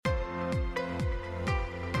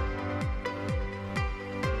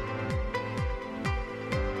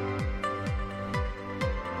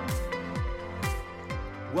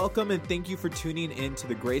Welcome and thank you for tuning in to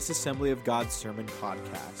the Grace Assembly of God Sermon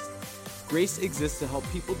Podcast. Grace exists to help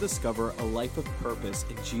people discover a life of purpose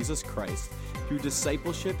in Jesus Christ through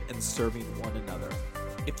discipleship and serving one another.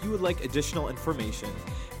 If you would like additional information,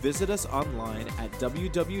 visit us online at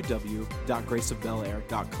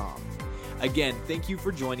www.graceofbelair.com. Again, thank you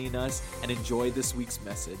for joining us and enjoy this week's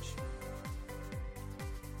message.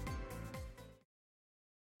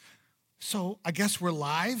 So I guess we're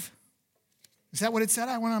live. Is that what it said?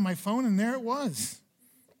 I went on my phone and there it was.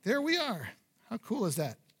 There we are. How cool is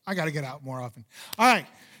that? I got to get out more often. All right.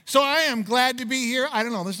 So I am glad to be here. I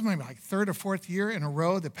don't know, this is my third or fourth year in a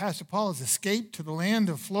row that Pastor Paul has escaped to the land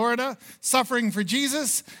of Florida, suffering for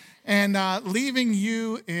Jesus, and leaving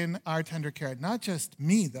you in our tender care. Not just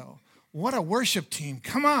me, though. What a worship team.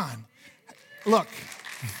 Come on. Look,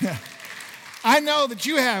 I know that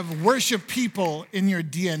you have worship people in your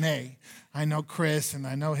DNA. I know Chris, and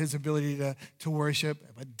I know his ability to worship.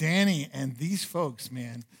 But Danny and these folks,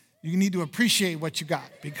 man, you need to appreciate what you got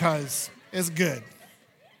because it's good.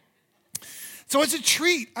 So it's a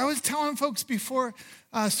treat. I was telling folks before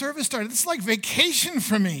service started, it's like vacation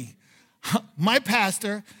for me. My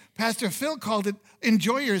pastor, Pastor Phil, called it,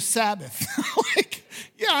 enjoy your Sabbath.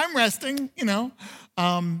 Yeah, I'm resting,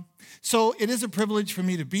 So it is a privilege for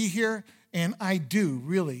me to be here, and I do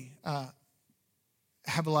really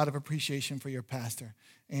have a lot of appreciation for your pastor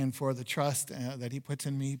and for the trust that he puts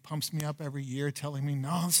in me, pumps me up every year, telling me,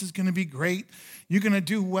 no, this is going to be great. You're going to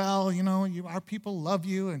do well. Our people love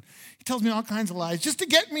you. And he tells me all kinds of lies just to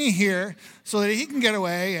get me here so that he can get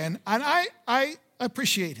away. And I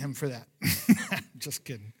appreciate him for that. Just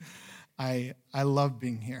kidding. I love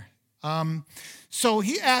being here. So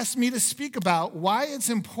he asked me to speak about why it's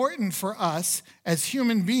important for us as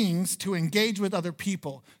human beings to engage with other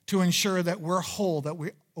people to ensure that we're whole, that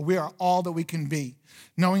we are all that we can be.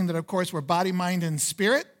 Knowing that, of course, we're body, mind, and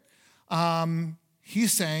spirit,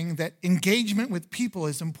 he's saying that engagement with people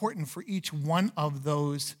is important for each one of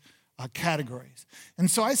those categories.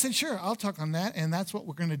 And so I said, sure, I'll talk on that, and that's what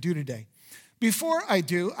we're going to do today. Before I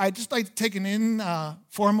do, I'd just like to take an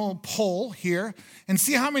informal poll here and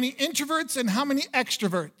see how many introverts and how many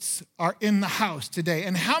extroverts are in the house today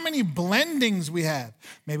and how many blendings we have.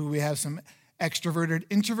 Maybe we have some extroverted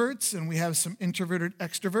introverts and we have some introverted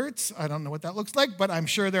extroverts. I don't know what that looks like, but I'm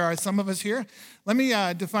sure there are some of us here. Let me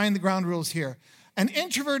define the ground rules here. An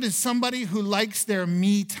introvert is somebody who likes their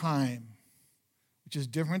me time, which is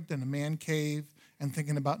different than a man cave and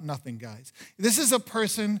thinking about nothing, guys. This is a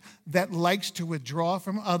person that likes to withdraw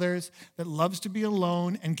from others, that loves to be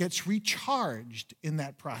alone, and gets recharged in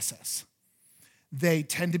that process. They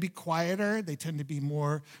tend to be quieter. They tend to be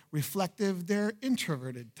more reflective. They're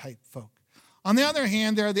introverted type folk. On the other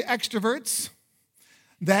hand, there are the extroverts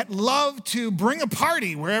that love to bring a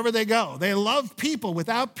party wherever they go. They love people.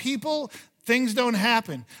 Without people, things don't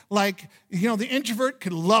happen. The introvert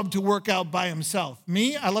could love to work out by himself.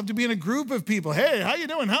 Me, I love to be in a group of people. Hey, how you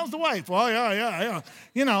doing? How's the wife? Oh, yeah.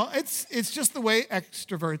 It's just the way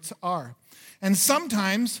extroverts are. And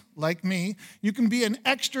sometimes, like me, you can be an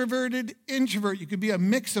extroverted introvert. You could be a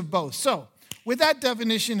mix of both. So, with that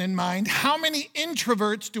definition in mind, how many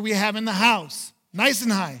introverts do we have in the house? Nice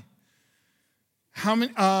and high. How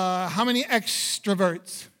many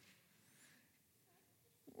extroverts?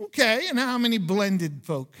 Okay, and how many blended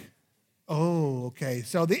folk? Oh, okay.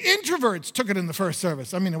 So the introverts took it in the first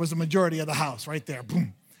service. It was the majority of the house right there.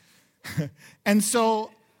 Boom. And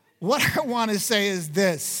so what I want to say is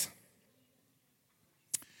this.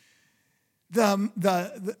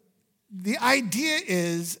 The idea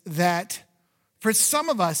is that for some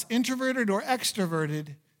of us, introverted or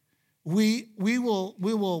extroverted, we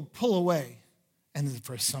will pull away. And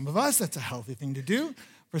for some of us, that's a healthy thing to do.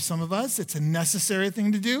 For some of us, it's a necessary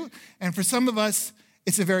thing to do. And for some of us,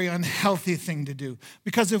 it's a very unhealthy thing to do.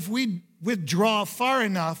 Because if we withdraw far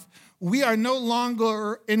enough, we are no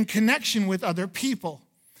longer in connection with other people.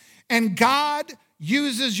 And God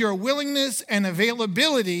uses your willingness and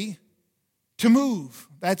availability to move.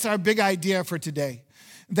 That's our big idea for today.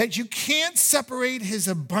 That you can't separate his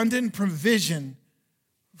abundant provision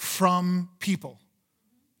from people.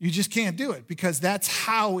 You just can't do it because that's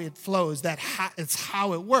how it flows. It's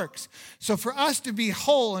how it works. So for us to be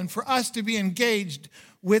whole and for us to be engaged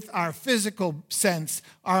with our physical sense,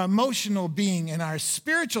 our emotional being, and our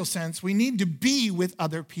spiritual sense, we need to be with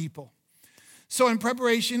other people. So in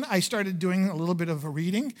preparation, I started doing a little bit of a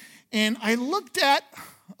reading, and I looked at,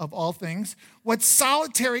 of all things, what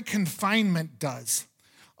solitary confinement does.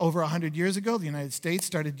 Over 100 years ago, the United States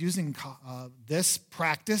started using this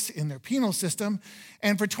practice in their penal system.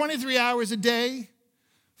 And for 23 hours a day,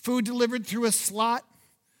 food delivered through a slot,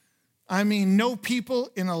 I mean, know people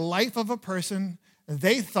in a life of a person,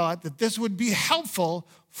 they thought that this would be helpful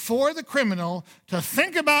for the criminal to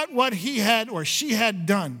think about what he had or she had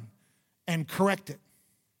done and correct it.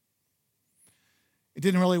 It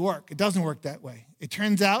didn't really work. It doesn't work that way. It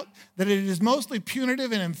turns out that it is mostly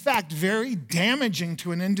punitive and, in fact, very damaging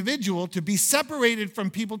to an individual to be separated from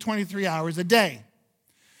people 23 hours a day.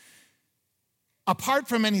 Apart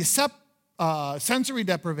from any sensory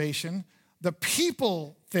deprivation, the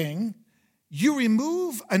people thing, you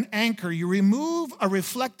remove an anchor, you remove a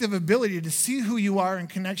reflective ability to see who you are in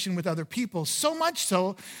connection with other people, so much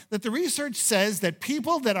so that the research says that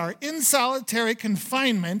people that are in solitary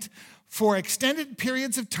confinement for extended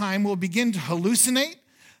periods of time will begin to hallucinate,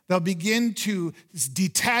 they'll begin to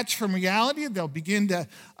detach from reality, they'll begin to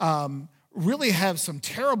really have some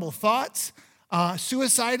terrible thoughts.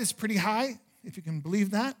 Suicide is pretty high, if you can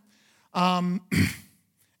believe that. And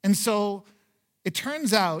so it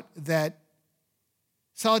turns out that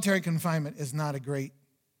solitary confinement is not a great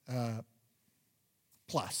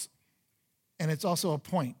plus. And it's also a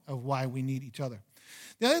point of why we need each other.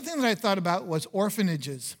 The other thing that I thought about was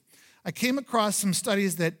orphanages. I came across some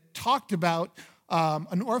studies that talked about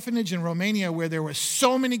an orphanage in Romania where there were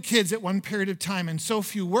so many kids at one period of time and so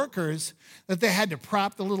few workers that they had to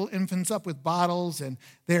prop the little infants up with bottles, and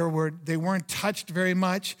they weren't touched very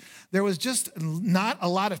much. There was just not a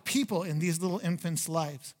lot of people in these little infants'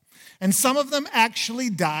 lives. And some of them actually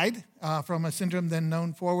died from a syndrome then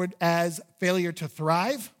known forward as failure to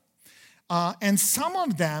thrive. And some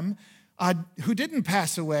of them who didn't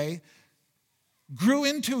pass away grew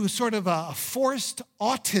into sort of a forced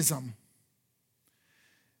autism.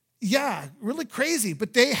 Yeah, really crazy,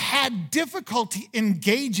 but they had difficulty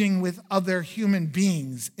engaging with other human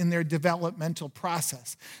beings in their developmental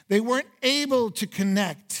process. They weren't able to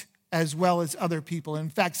connect as well as other people. In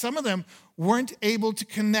fact, some of them weren't able to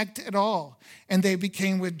connect at all, and they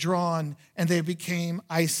became withdrawn, and they became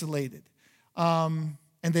isolated. And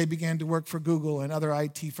they began to work for Google and other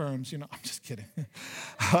IT firms. I'm just kidding.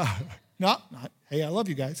 No, not. Hey, I love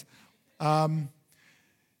you guys.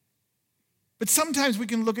 But sometimes we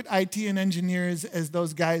can look at IT and engineers as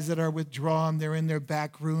those guys that are withdrawn. They're in their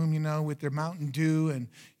back room, with their Mountain Dew, and,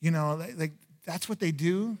 like that's what they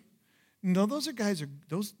do. No, those are guys,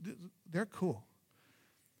 they're cool.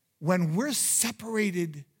 When we're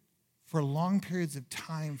separated for long periods of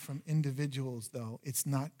time from individuals, though, it's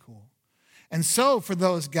not cool. And so for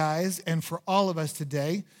those guys and for all of us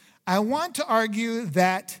today, I want to argue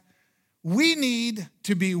that we need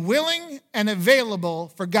to be willing and available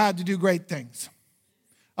for God to do great things.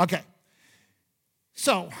 Okay.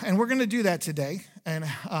 So, and we're going to do that today, and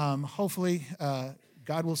hopefully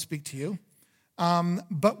God will speak to you.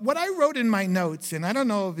 But what I wrote in my notes, and I don't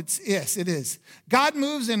know if yes, it is. God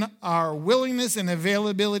moves in our willingness and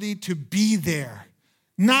availability to be there.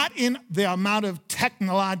 Not in the amount of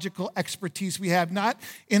technological expertise we have, not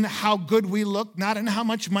in how good we look, not in how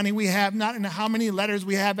much money we have, not in how many letters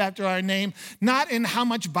we have after our name, not in how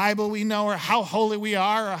much Bible we know or how holy we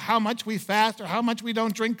are or how much we fast or how much we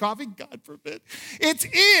don't drink coffee, God forbid. It's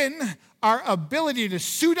in our ability to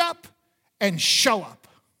suit up and show up.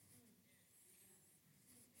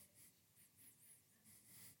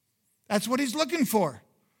 That's what he's looking for.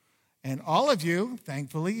 And all of you,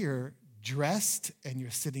 thankfully, you're dressed and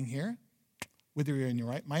you're sitting here. Whether you're in your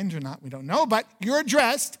right mind or not, we don't know, but you're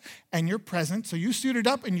dressed and you're present, so you suited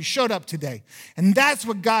up and you showed up today. And that's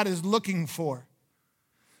what God is looking for.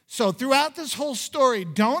 So throughout this whole story,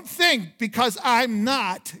 don't think because I'm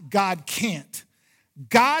not, God can't.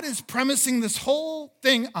 God is premising this whole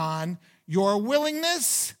thing on your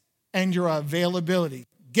willingness and your availability.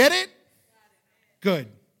 Get it? Good.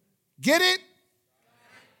 Get it?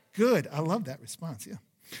 Good. I love that response, yeah.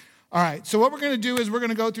 All right, so what we're going to do is we're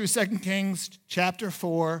going to go through 2 Kings chapter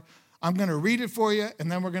 4. I'm going to read it for you, and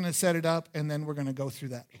then we're going to set it up, and then we're going to go through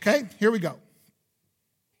that. Okay, here we go.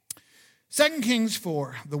 2 Kings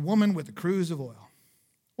 4, the woman with the cruse of oil.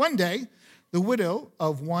 One day, the widow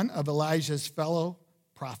of one of Elijah's fellow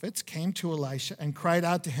prophets came to Elisha and cried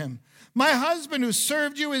out to him, "My husband who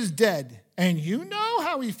served you is dead, and you know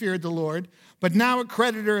how he feared the Lord, but now a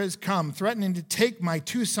creditor has come, threatening to take my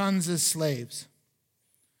 2 sons as slaves."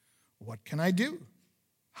 "What can I do?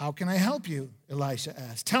 How can I help you?" Elisha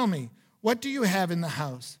asked. "Tell me, what do you have in the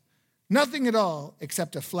house?" "Nothing at all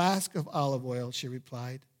except a flask of olive oil," she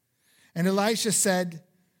replied. And Elisha said,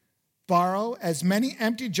 "Borrow as many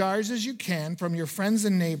empty jars as you can from your friends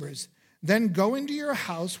and neighbors. Then go into your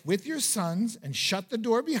house with your sons and shut the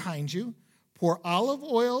door behind you. Pour olive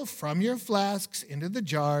oil from your flasks into the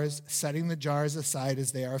jars, setting the jars aside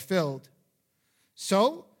as they are filled."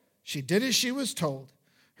 So she did as she was told.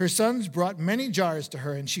 Her sons brought many jars to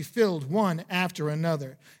her, and she filled one after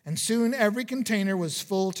another. And soon every container was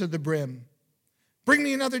full to the brim. "Bring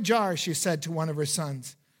me another jar," she said to one of her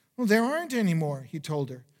sons. "Well, there aren't any more," he told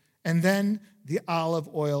her. And then the olive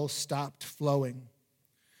oil stopped flowing.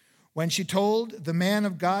 When she told the man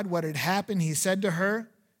of God what had happened, he said to her,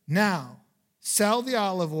 "Now, sell the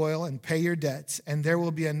olive oil and pay your debts, and there will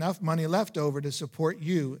be enough money left over to support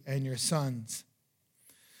you and your sons."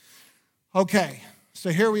 Okay, so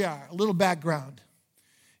here we are, a little background.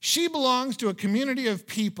 She belongs to a community of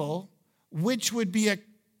people which would be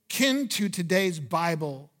akin to today's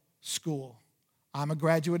Bible school. I'm a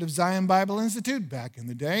graduate of Zion Bible Institute back in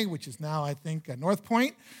the day, which is now, I think, at North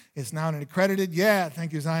Point. It's now an accredited,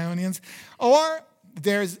 thank you, Zionians. Or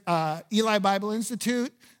there's Eli Bible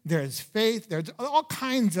Institute, there's Faith, there's all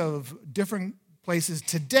kinds of different places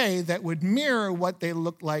today that would mirror what they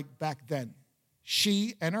looked like back then.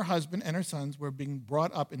 She and her husband and her sons were being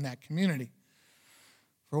brought up in that community.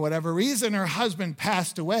 For whatever reason, her husband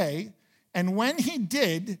passed away, and when he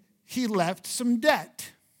did, he left some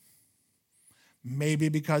debt. Maybe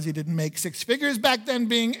because he didn't make six figures back then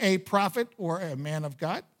being a prophet or a man of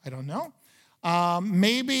God. I don't know.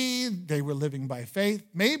 Maybe they were living by faith.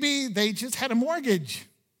 Maybe they just had a mortgage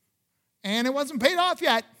and it wasn't paid off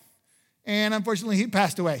yet. And unfortunately, he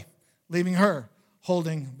passed away, leaving her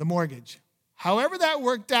holding the mortgage. However that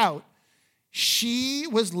worked out, she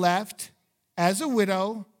was left as a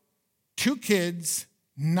widow, 2 kids,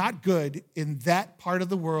 not good in that part of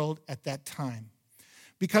the world at that time.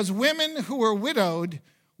 Because women who were widowed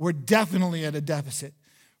were definitely at a deficit.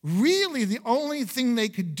 Really, the only thing they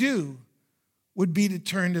could do would be to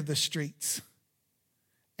turn to the streets.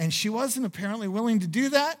 And she wasn't apparently willing to do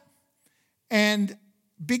that. And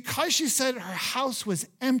because she said her house was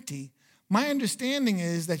empty, my understanding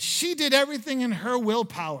is that she did everything in her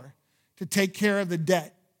willpower to take care of the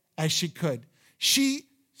debt as she could. She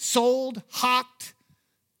sold, hawked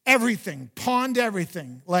everything, pawned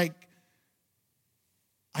everything. Like,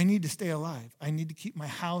 I need to stay alive. I need to keep my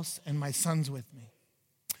house and my sons with me.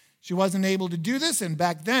 She wasn't able to do this, and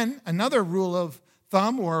back then, another rule of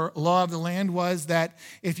thumb or law of the land was that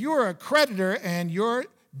if you were a creditor and your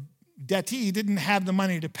debtee didn't have the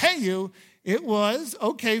money to pay you, it was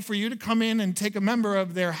okay for you to come in and take a member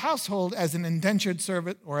of their household as an indentured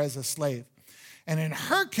servant or as a slave. And in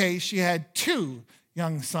her case, she had 2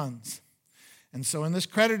 young sons. And so in this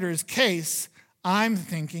creditor's case, I'm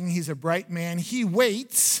thinking he's a bright man. He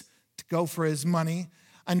waits to go for his money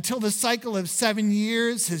until the cycle of 7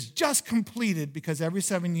 years has just completed, because every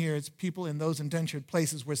 7 years, people in those indentured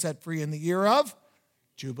places were set free in the year of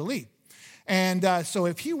Jubilee. And so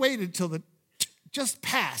if he waited till the just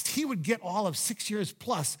passed, he would get all of 6 years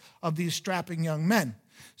plus of these strapping young men.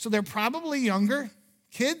 So they're probably younger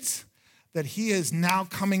kids that he is now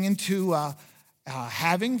coming into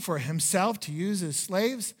having for himself to use as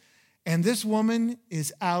slaves. And this woman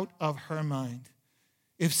is out of her mind.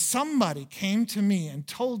 If somebody came to me and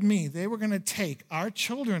told me they were going to take our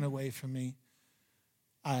children away from me,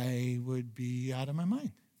 I would be out of my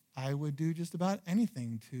mind. I would do just about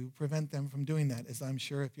anything to prevent them from doing that, as I'm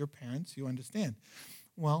sure if you're parents, you understand.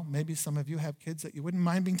 Well, maybe some of you have kids that you wouldn't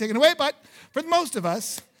mind being taken away, but for most of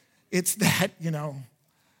us, it's that,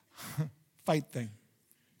 fight thing.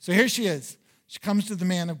 So here she is. She comes to the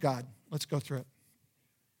man of God. Let's go through it.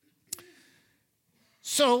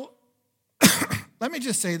 So, let me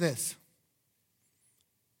just say this.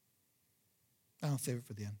 I'll save it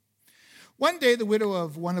for the end. One day, the widow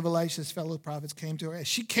of one of Elisha's fellow prophets came to her.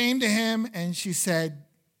 She came to him and she said,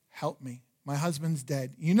 "Help me. My husband's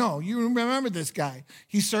dead. You remember this guy.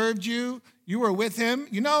 He served you. You were with him.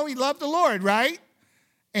 He loved the Lord, right?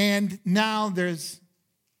 And now there's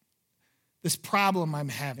this problem I'm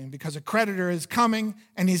having because a creditor is coming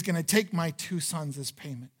and he's going to take my 2 sons as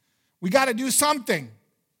payment. We got to do something."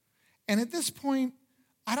 And at this point,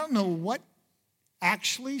 I don't know what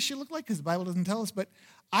actually she looked like because the Bible doesn't tell us, but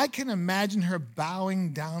I can imagine her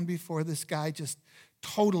bowing down before this guy, just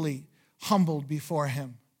totally humbled before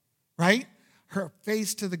him, right? Her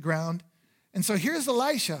face to the ground. And so here's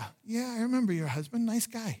Elisha. "Yeah, I remember your husband. Nice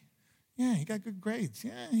guy. Yeah, he got good grades.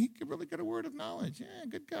 Yeah, he could really get a word of knowledge. Yeah,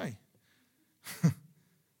 good guy."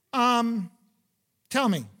 Tell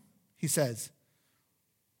me, he says,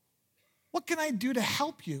 "what can I do to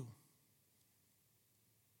help you?"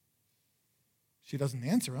 She doesn't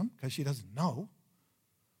answer him because she doesn't know.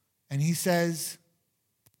 And he says,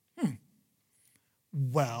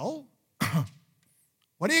 "Well,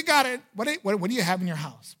 what do you got? What do you have in your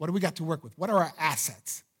house? What do we got to work with? What are our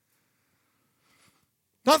assets?"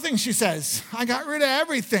 "Nothing," she says. "I got rid of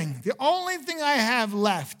everything. The only thing I have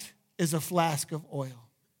left is a flask of oil."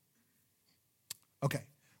 Okay,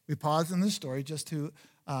 we pause in this story just to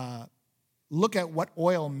look at what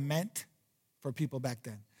oil meant for people back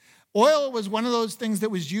then. Oil was one of those things that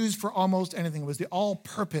was used for almost anything. It was the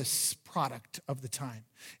all-purpose product of the time.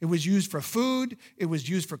 It was used for food. It was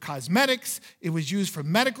used for cosmetics. It was used for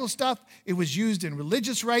medical stuff. It was used in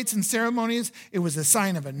religious rites and ceremonies. It was a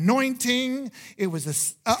sign of anointing. It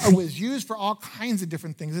was used for all kinds of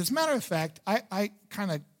different things. As a matter of fact, I kind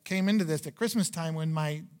of came into this at Christmas time when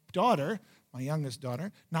my daughter, my youngest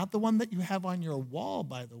daughter, not the one that you have on your wall,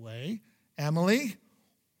 by the way, Emily.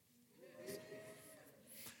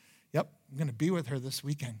 Yep, I'm going to be with her this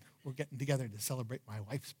weekend. We're getting together to celebrate my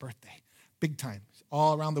wife's birthday. Big time.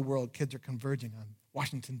 All around the world, kids are converging on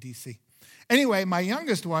Washington, D.C. Anyway, my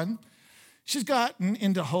youngest one, she's gotten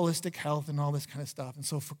into holistic health and all this kind of stuff. And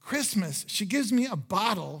so for Christmas, she gives me a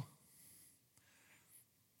bottle.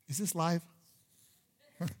 Is this live?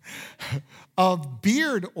 Of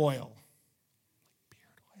beard oil.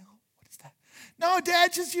 No,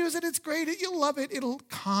 Dad, just use it. It's great. You'll love it. It'll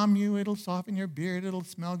calm you. It'll soften your beard. It'll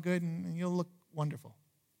smell good, and you'll look wonderful.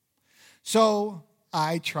 So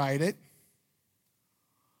I tried it.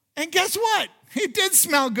 And guess what? It did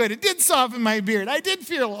smell good. It did soften my beard. I did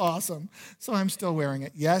feel awesome. So I'm still wearing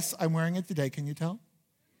it. Yes, I'm wearing it today. Can you tell?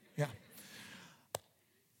 Yeah.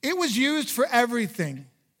 It was used for everything.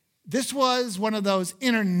 This was one of those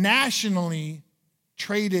internationally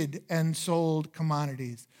traded and sold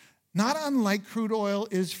commodities. Not unlike crude oil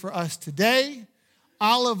is for us today,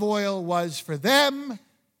 olive oil was for them.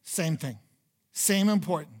 Same thing, same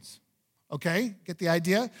importance. Okay, get the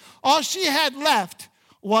idea? All she had left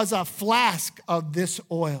was a flask of this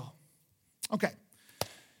oil. Okay,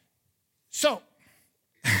 so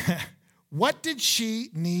what did she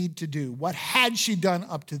need to do? What had she done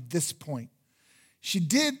up to this point? She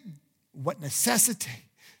did what necessity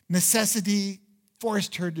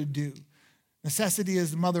forced her to do. Necessity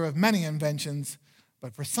is the mother of many inventions,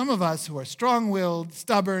 but for some of us who are strong-willed,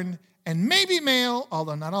 stubborn, and maybe male,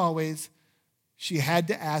 although not always, she had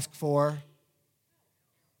to ask for.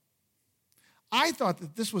 I thought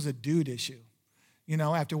that this was a dude issue. You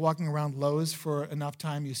know, after walking around Lowe's for enough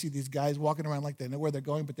time, you see these guys walking around like they know where they're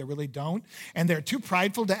going, but they really don't. And they're too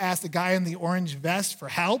prideful to ask the guy in the orange vest for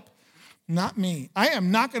help. Not me. I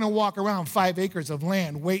am not going to walk around 5 acres of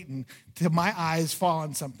land waiting till my eyes fall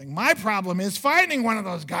on something. My problem is finding one of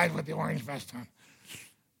those guys with the orange vest on.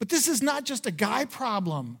 But this is not just a guy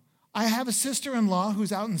problem. I have a sister-in-law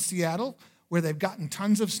who's out in Seattle where they've gotten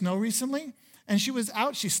tons of snow recently, and she was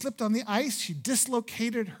out. She slipped on the ice. She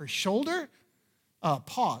dislocated her shoulder.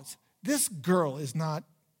 Pause. This girl is not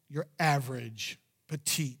your average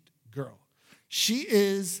petite girl. She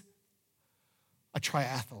is a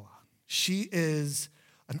triathlon. She is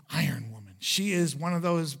an Iron Woman. She is one of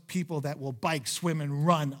those people that will bike, swim, and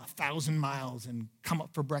run 1,000 miles and come up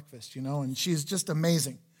for breakfast, you know, and she's just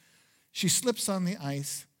amazing. She slips on the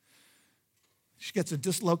ice. She gets a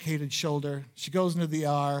dislocated shoulder. She goes into the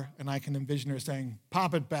ER, and I can envision her saying,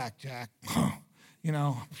 "Pop it back, Jack." You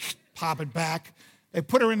know, pop it back. They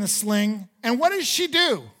put her in a sling, and what does she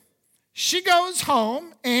do? She goes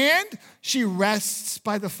home, and she rests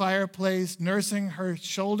by the fireplace, nursing her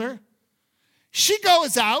shoulder. She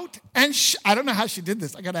goes out, and I don't know how she did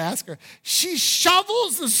this. I got to ask her. She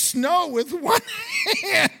shovels the snow with one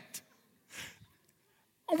hand.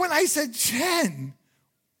 When I said, "Jen,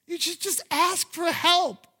 you should just ask for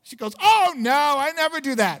help." She goes, "Oh, no, I never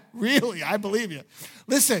do that." Really, I believe you.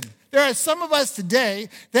 Listen, there are some of us today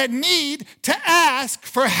that need to ask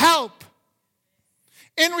for help.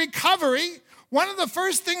 In recovery, one of the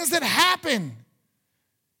first things that happen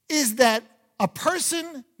is that a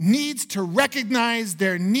person needs to recognize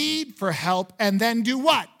their need for help and then do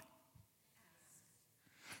what?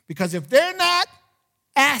 Because if they're not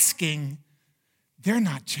asking, they're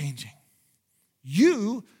not changing.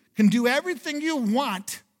 You can do everything you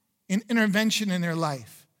want in intervention in their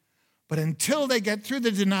life. But until they get through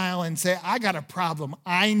the denial and say, "I got a problem,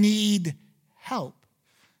 I need help,"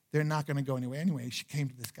 they're not going to go anywhere. Anyway, she came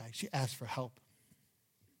to this guy. She asked for help.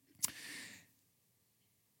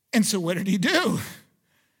 And so what did he do?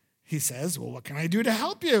 He says, "Well, what can I do to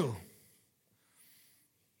help you?"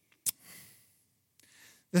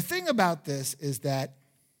 The thing about this is that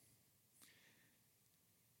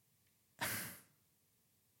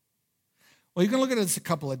well, you can look at it a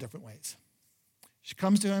couple of different ways. She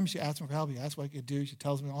comes to him, she asks him for help, he asks what he could do, she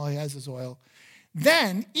tells him all he has is oil.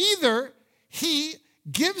 Then either he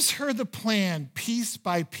gives her the plan piece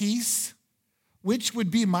by piece, which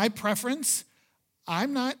would be my preference.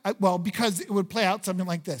 Because it would play out something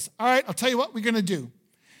like this. All right, I'll tell you what we're going to do.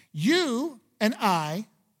 You and I,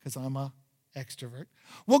 because I'm a extrovert.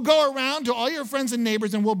 We'll go around to all your friends and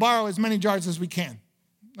neighbors and we'll borrow as many jars as we can.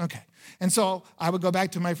 Okay. And so I would go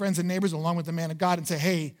back to my friends and neighbors along with the man of God and say,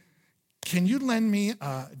 hey, can you lend me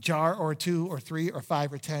a jar or 2 or 3 or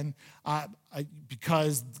 5 or 10?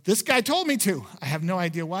 Because this guy told me to. I have no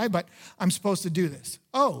idea why, but I'm supposed to do this.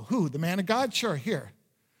 Oh, who? The man of God? Sure, here.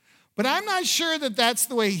 But I'm not sure that that's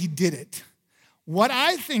the way he did it. What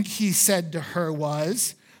I think he said to her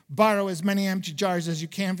was, borrow as many empty jars as you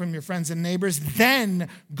can from your friends and neighbors, then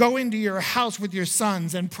go into your house with your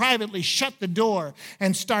sons and privately shut the door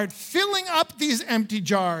and start filling up these empty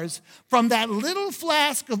jars from that little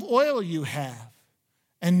flask of oil you have.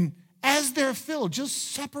 And as they're filled,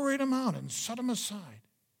 just separate them out and set them aside.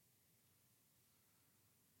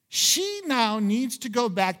 She now needs to go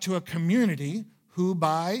back to a community who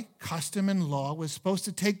by custom and law was supposed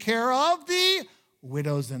to take care of the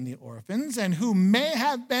widows and the orphans, and who may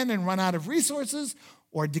have been and run out of resources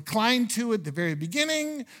or declined to at the very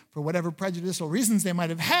beginning for whatever prejudicial reasons they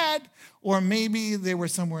might have had, or maybe they were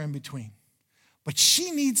somewhere in between. But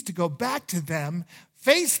she needs to go back to them,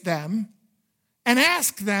 face them, and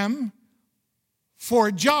ask them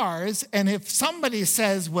for jars. And if somebody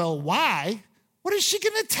says, well, why? What is she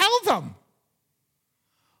going to tell them?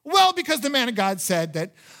 Well, because the man of God said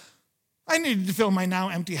that I needed to fill my now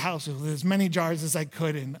empty house with as many jars as I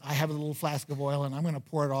could, and I have a little flask of oil, and I'm going to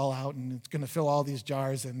pour it all out, and it's going to fill all these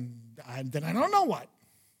jars, and then I don't know what.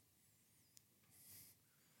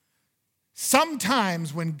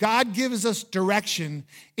 Sometimes when God gives us direction,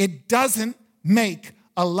 it doesn't make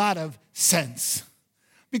a lot of sense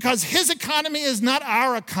because his economy is not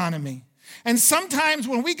our economy. And sometimes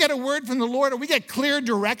when we get a word from the Lord or we get clear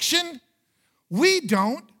direction, we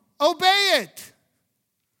don't obey it.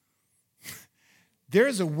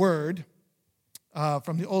 There's a word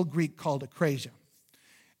from the old Greek called akrasia.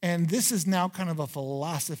 And this is now kind of a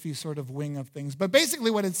philosophy sort of wing of things. But basically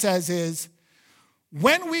what it says is,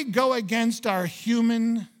 when we go against our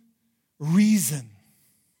human reason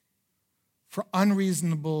for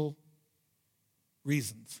unreasonable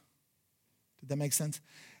reasons. Did that make sense?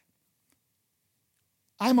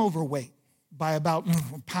 I'm overweight by about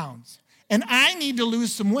pounds. And I need to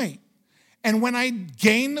lose some weight. And when I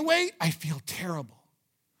gain the weight, I feel terrible.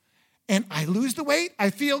 And I lose the weight, I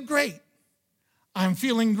feel great. I'm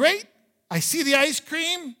feeling great. I see the ice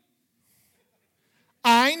cream.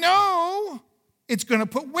 I know it's going to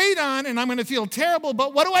put weight on and I'm going to feel terrible,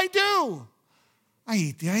 but what do? I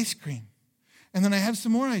eat the ice cream. And then I have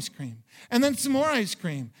some more ice cream. And then some more ice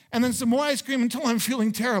cream. And then some more ice cream until I'm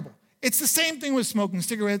feeling terrible. It's the same thing with smoking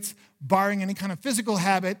cigarettes, barring any kind of physical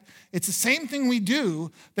habit. It's the same thing we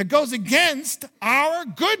do that goes against our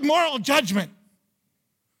good moral judgment.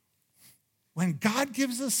 When God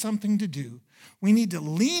gives us something to do, we need to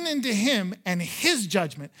lean into him and his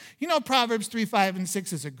judgment. You know, Proverbs 3, 5, and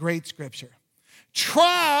 6 is a great scripture.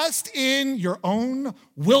 Trust in your own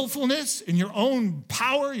willfulness, in your own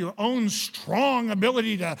power, your own strong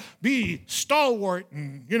ability to be stalwart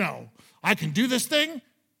and, I can do this thing.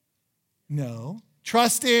 No,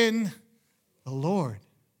 trust in the Lord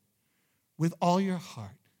with all your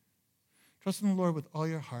heart. Trust in the Lord with all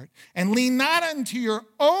your heart. And lean not unto your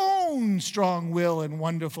own strong will and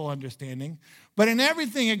wonderful understanding, but in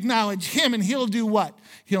everything acknowledge him, and he'll do what?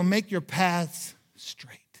 He'll make your paths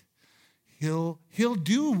straight. He'll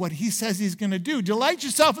do what he says he's going to do. Delight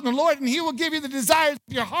yourself in the Lord, and he will give you the desires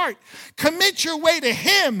of your heart. Commit your way to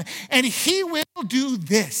him, and he will do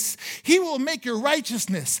this. He will make your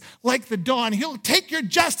righteousness like the dawn. He'll take your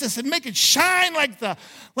justice and make it shine like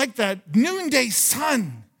the noonday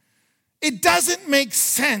sun. It doesn't make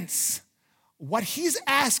sense. What he's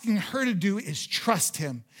asking her to do is trust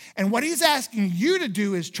him. And what he's asking you to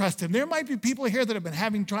do is trust him. There might be people here that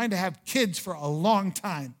have been trying to have kids for a long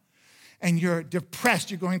time. And you're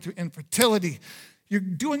depressed, you're going through infertility, you're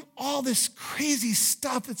doing all this crazy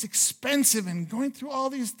stuff that's expensive and going through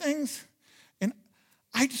all these things. And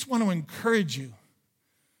I just want to encourage you,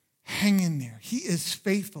 hang in there. He is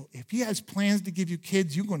faithful. If he has plans to give you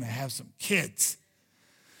kids, you're going to have some kids.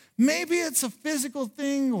 Maybe it's a physical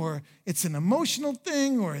thing, or it's an emotional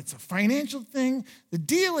thing, or it's a financial thing. The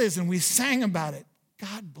deal is, and we sang about it,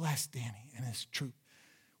 God bless Danny and his troop.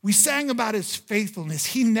 We sang about his faithfulness.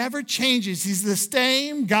 He never changes. He's the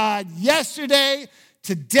same God yesterday,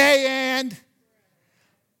 today, and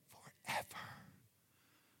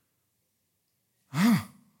forever.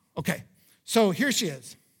 Okay, so here she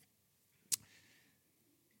is.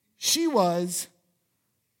 She was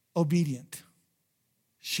obedient.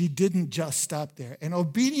 She didn't just stop there. And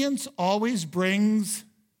obedience always brings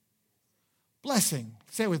blessing.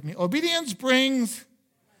 Say it with me. Obedience brings.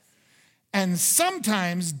 And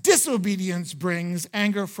sometimes disobedience brings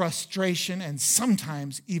anger, frustration, and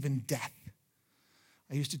sometimes even death.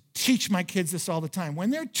 I used to teach my kids this all the time. When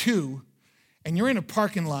they're 2 and you're in a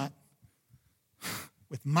parking lot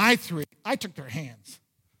with my 3, I took their hands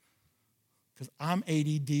because I'm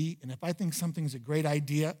ADD, and if I think something's a great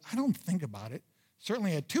idea, I don't think about it.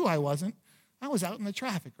 Certainly at 2, I wasn't. I was out in the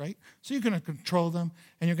traffic, right? So you're going to control them,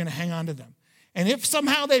 and you're going to hang on to them. And if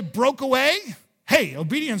somehow they broke away, hey,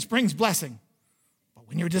 obedience brings blessing. But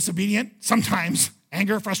when you're disobedient, sometimes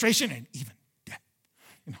anger, frustration, and even death.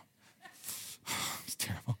 You know, it's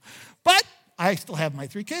terrible. But I still have my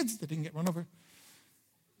 3 kids that didn't get run over.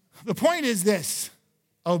 The point is this: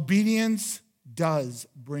 obedience does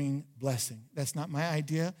bring blessing. That's not my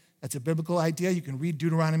idea. That's a biblical idea. You can read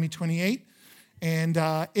Deuteronomy 28. And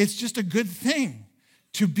it's just a good thing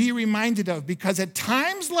to be reminded of, because at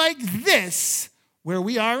times like this, where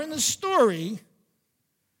we are in the story,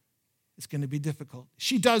 it's going to be difficult.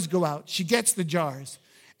 She does go out. She gets the jars,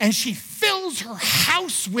 and she fills her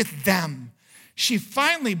house with them. She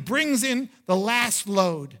finally brings in the last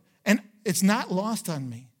load, and it's not lost on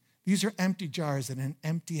me. These are empty jars in an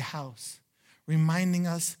empty house, reminding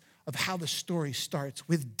us of how the story starts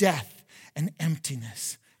with death and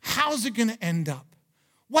emptiness. How's it going to end up?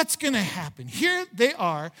 What's going to happen? Here they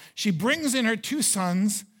are. She brings in her 2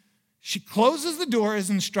 sons. She closes the door as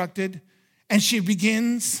instructed, and she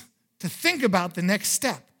begins to think about the next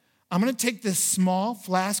step. I'm going to take this small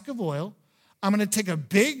flask of oil. I'm going to take a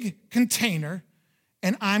big container,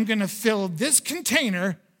 and I'm going to fill this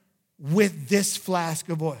container with this flask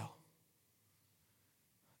of oil.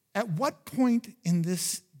 At what point in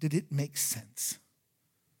this did it make sense?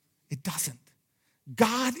 It doesn't.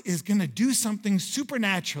 God is going to do something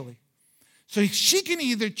supernaturally. So she can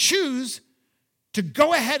either choose to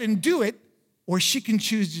go ahead and do it, or she can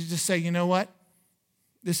choose to just say, you know what?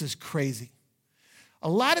 This is crazy. A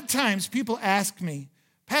lot of times people ask me,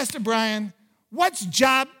 Pastor Brian, what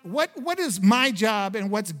is my job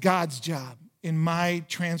and what's God's job in my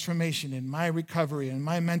transformation, in my recovery, in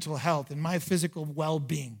my mental health, in my physical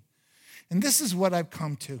well-being? And this is what I've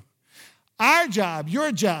come to. Our job,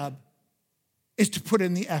 your job, is to put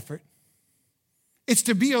in the effort. It's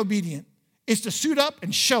to be obedient. It's to suit up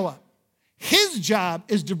and show up. His job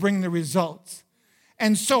is to bring the results.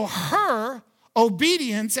 And so her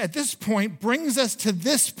obedience at this point brings us to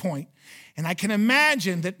this point. And I can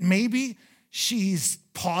imagine that maybe she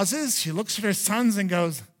pauses, she looks at her sons and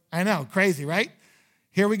goes, I know, crazy, right?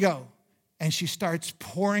 Here we go. And she starts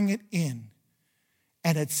pouring it in.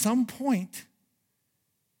 And at some point,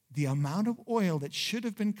 the amount of oil that should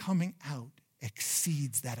have been coming out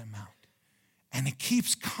exceeds that amount. And it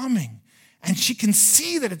keeps coming. And she can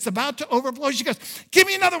see that it's about to overflow. She goes, give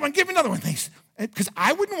me another one, thanks. Because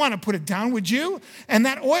I wouldn't want to put it down, would you? And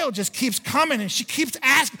that oil just keeps coming, and she keeps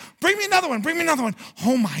asking, bring me another one.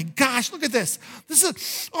 Oh my gosh, look at this.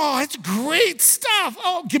 It's great stuff.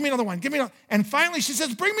 Oh, give me another one, And finally she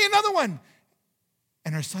says, bring me another one.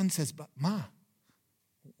 And her son says, but Ma,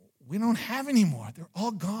 we don't have any more. They're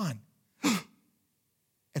all gone.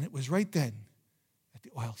 And it was right then that the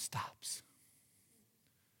oil stops.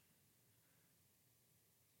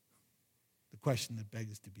 The question that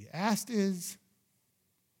begs to be asked is,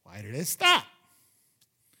 why did it stop?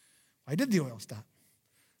 Why did the oil stop?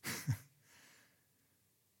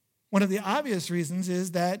 One of the obvious reasons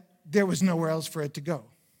is that there was nowhere else for it to go.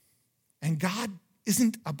 And God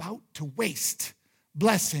isn't about to waste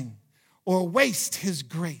blessing or waste his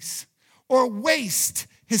grace or waste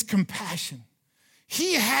his compassion.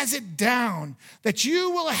 He has it down that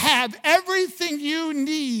you will have everything you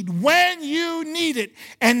need when you need it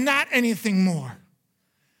and not anything more.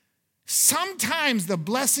 Sometimes the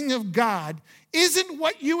blessing of God isn't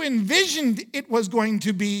what you envisioned it was going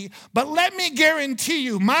to be, but let me guarantee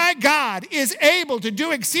you, my God is able to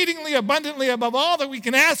do exceedingly abundantly above all that we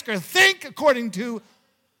can ask or think according to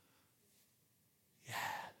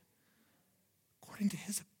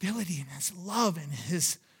his ability and his love and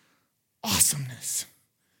his awesomeness.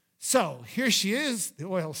 So here she is, the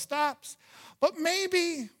oil stops, but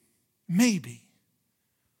maybe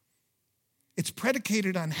it's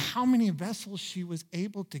predicated on how many vessels she was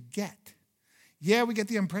able to get. Yeah, we get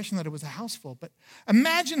the impression that it was a house full, but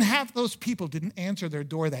imagine half those people didn't answer their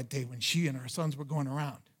door that day when she and her sons were going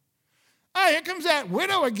around. Oh, here comes that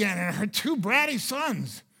widow again and her 2 bratty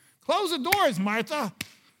sons. Close the doors, Martha.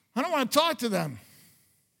 I don't want to talk to them.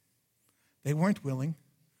 They weren't willing.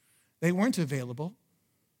 They weren't available.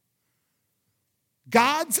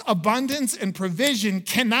 God's abundance and provision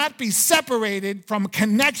cannot be separated from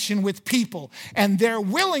connection with people and their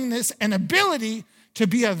willingness and ability to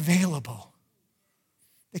be available.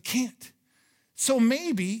 They can't. So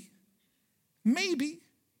maybe,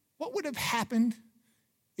 what would have happened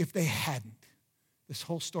if they hadn't? This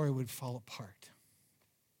whole story would fall apart.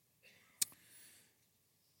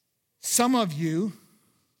 Some of you,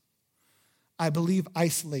 I believe,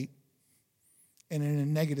 isolate, and in a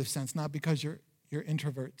negative sense, not because you're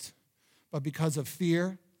introverts, but because of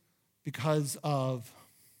fear, because of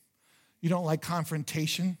you don't like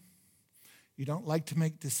confrontation, you don't like to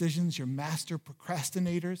make decisions, you're master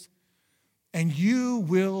procrastinators, and you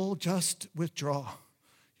will just withdraw.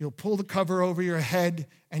 You'll pull the cover over your head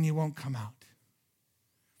and you won't come out.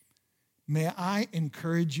 May I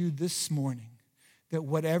encourage you this morning that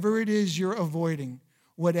whatever it is you're avoiding,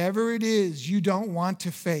 whatever it is you don't want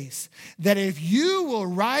to face, that if you will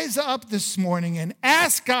rise up this morning and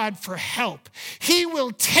ask God for help, He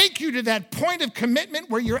will take you to that point of commitment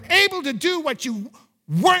where you're able to do what you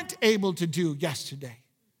weren't able to do yesterday.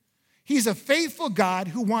 He's a faithful God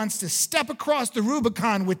who wants to step across the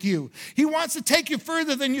Rubicon with you. He wants to take you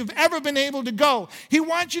further than you've ever been able to go. He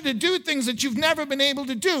wants you to do things that you've never been able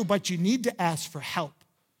to do, but you need to ask for help.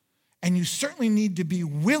 And you certainly need to be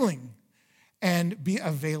willing and be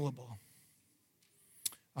available.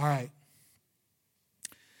 All right.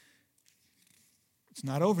 It's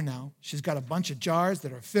not over now. She's got a bunch of jars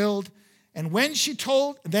that are filled. And when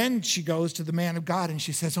then she goes to the man of God and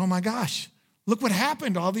she says, oh my gosh, look what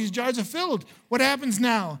happened. All these jars are filled. What happens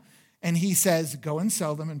now? And he says, go and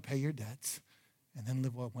sell them and pay your debts and then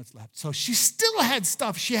live on what's left. So she still had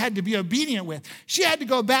stuff she had to be obedient with. She had to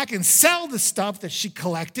go back and sell the stuff that she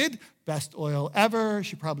collected. Best oil ever.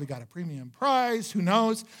 She probably got a premium price. Who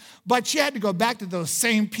knows? But she had to go back to those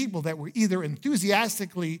same people that were either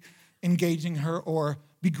enthusiastically engaging her or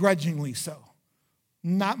begrudgingly so.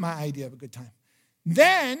 Not my idea of a good time.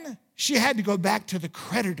 Then she had to go back to the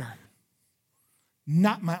creditor.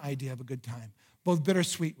 Not my idea of a good time. Both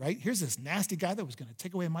bittersweet, right? Here's this nasty guy that was going to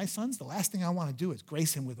take away my sons. The last thing I want to do is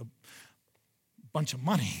grace him with a bunch of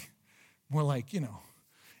money. More like,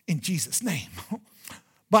 in Jesus' name.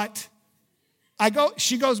 But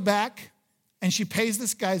she goes back and she pays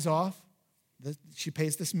this guy's off. She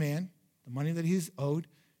pays this man the money that he's owed.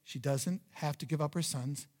 She doesn't have to give up her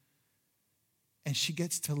sons. And she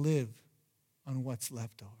gets to live on what's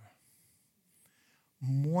left over.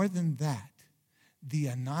 More than that, the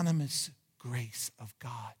anonymous grace of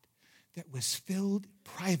God that was filled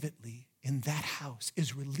privately in that house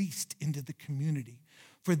is released into the community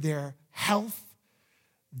for their health,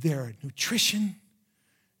 their nutrition,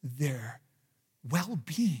 their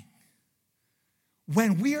well-being.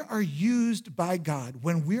 When we are used by God,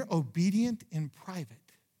 when we're obedient in private,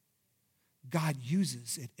 God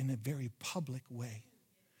uses it in a very public way.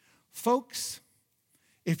 Folks,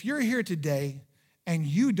 if you're here today and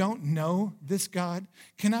you don't know this God,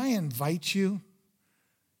 can I invite you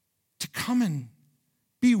to come and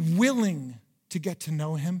be willing to get to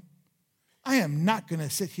know Him? I am not going to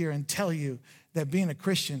sit here and tell you that being a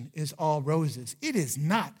Christian is all roses. It is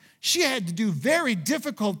not. She had to do very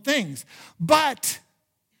difficult things. But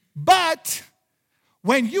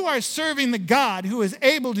when you are serving the God who is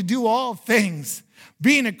able to do all things,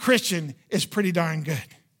 being a Christian is pretty darn good.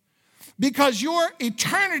 Because your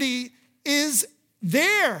eternity is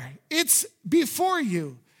there. It's before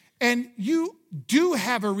you. And you do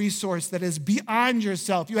have a resource that is beyond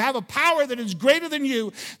yourself. You have a power that is greater than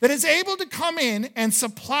you, that is able to come in and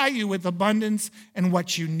supply you with abundance and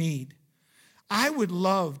what you need. I would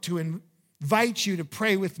love to invite you to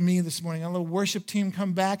pray with me this morning. I'll let the worship team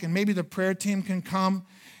come back, and maybe the prayer team can come.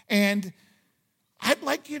 And I'd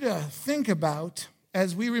like you to think about,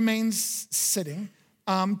 as we remain sitting,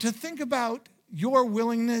 to think about your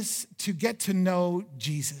willingness to get to know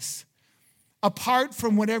Jesus. Apart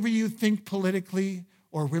from whatever you think politically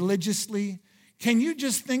or religiously, can you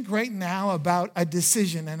just think right now about a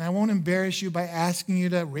decision? And I won't embarrass you by asking you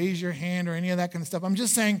to raise your hand or any of that kind of stuff. I'm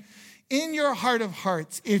just saying, in your heart of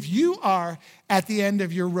hearts, if you are at the end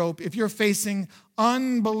of your rope, if you're facing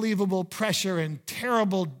unbelievable pressure and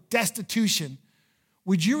terrible destitution,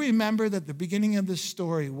 would you remember that the beginning of this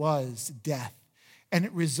story was death, and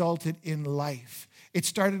it resulted in life? It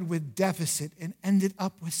started with deficit and ended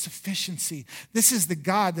up with sufficiency. This is the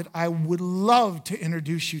God that I would love to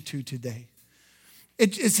introduce you to today.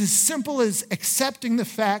 It's as simple as accepting the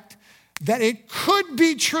fact that it could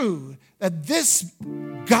be true that this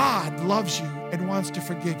God loves you and wants to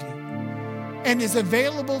forgive you and is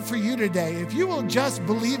available for you today. If you will just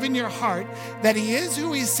believe in your heart that He is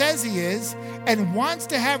who He says He is and wants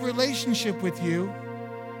to have relationship with you,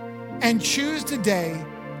 and choose today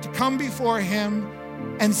to come before Him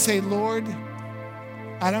and say, Lord,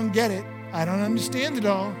 I don't get it. I don't understand it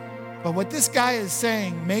all. But what this guy is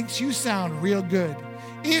saying makes you sound real good.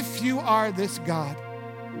 If you are this God,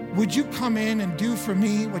 would you come in and do for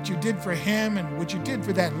me what you did for him and what you did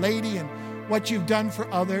for that lady and what you've done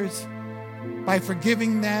for others by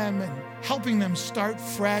forgiving them and helping them start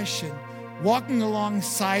fresh and walking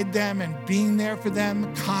alongside them and being there for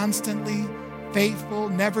them constantly, faithful,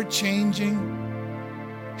 never changing,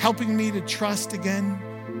 helping me to trust again?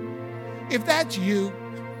 If that's you,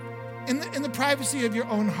 in the privacy of your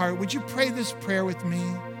own heart, would you pray this prayer with me?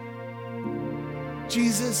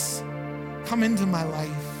 Jesus, come into my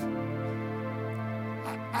life.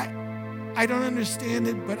 I don't understand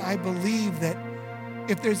it, but I believe that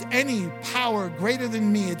if there's any power greater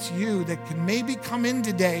than me, it's you that can maybe come in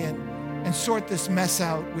today and sort this mess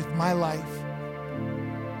out with my life.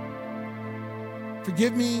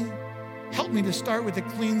 Forgive me. Help me to start with a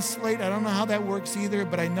clean slate. I don't know how that works either,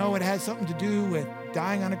 but I know it has something to do with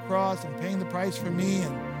dying on a cross and paying the price for me,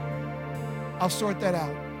 and I'll sort that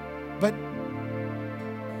out. But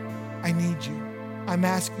I need you. I'm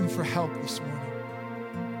asking for help this morning.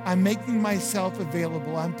 I'm making myself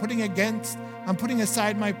available. I'm putting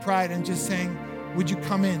aside my pride and just saying, would you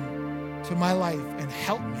come in to my life and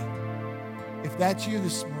help me? If that's you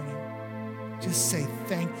this morning, just say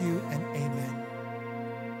thank you and amen.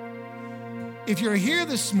 If you're here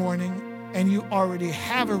this morning and you already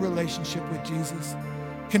have a relationship with Jesus,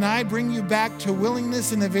 can I bring you back to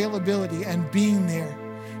willingness and availability and being there?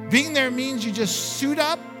 Being there means you just suit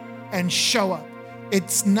up and show up.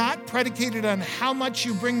 It's not predicated on how much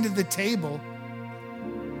you bring to the table.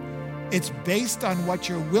 It's based on what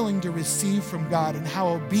you're willing to receive from God and how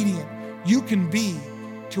obedient you can be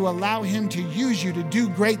to allow him to use you to do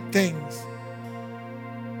great things.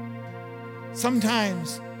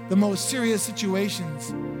 Sometimes the most serious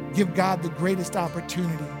situations give God the greatest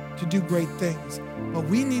opportunity to do great things, but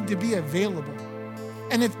we need to be available.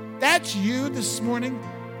 And if that's you this morning,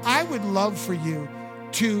 I would love for you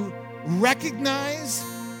to recognize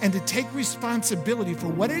and to take responsibility for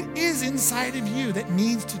what it is inside of you that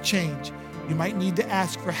needs to change. You might need to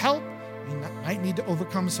ask for help. You might need to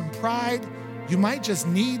overcome some pride. You might just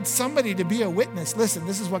need somebody to be a witness. Listen,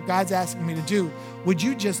 this is what God's asking me to do. Would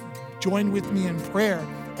you just join with me in prayer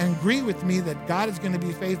and agree with me that God is going to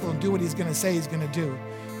be faithful and do what he's going to say he's going to do?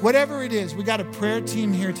 Whatever it is, we got a prayer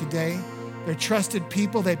team here today. They're trusted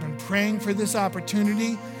people. They've been praying for this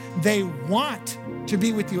opportunity. They want to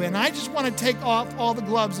be with you. And I just want to take off all the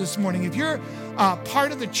gloves this morning. If you're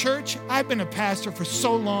part of the church, I've been a pastor for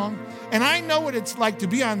so long, and I know what it's like to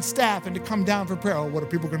be on staff and to come down for prayer. Oh, what are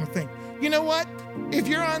people going to think? You know what? If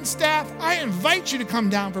you're on staff, I invite you to come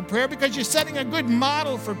down for prayer because you're setting a good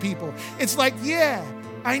model for people. It's like, yeah,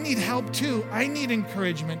 I need help too. I need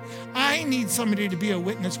encouragement. I need somebody to be a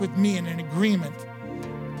witness with me in an agreement.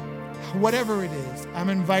 Whatever it is, I'm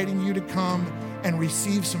inviting you to come and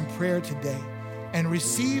receive some prayer today and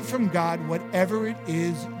receive from God whatever it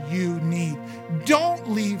is you need. Don't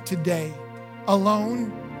leave today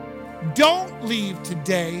alone. Don't leave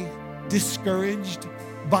today discouraged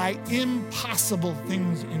by impossible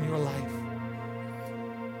things in your life.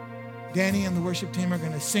 Danny and the worship team are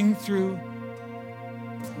going to sing through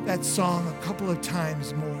that song a couple of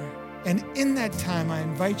times more. And in that time, I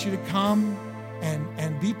invite you to come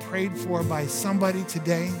and be prayed for by somebody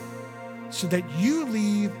today so that you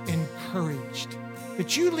leave encouraged,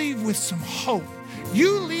 that you leave with some hope.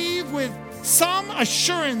 You leave with some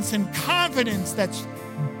assurance and confidence that's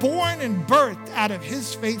born and birthed out of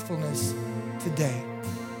his faithfulness today.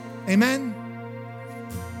 Amen?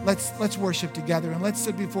 Let's worship together and let's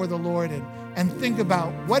sit before the Lord and think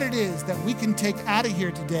about what it is that we can take out of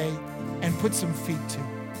here today and put some feet to.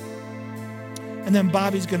 And then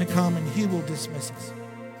Bobby's going to come and he will dismiss us.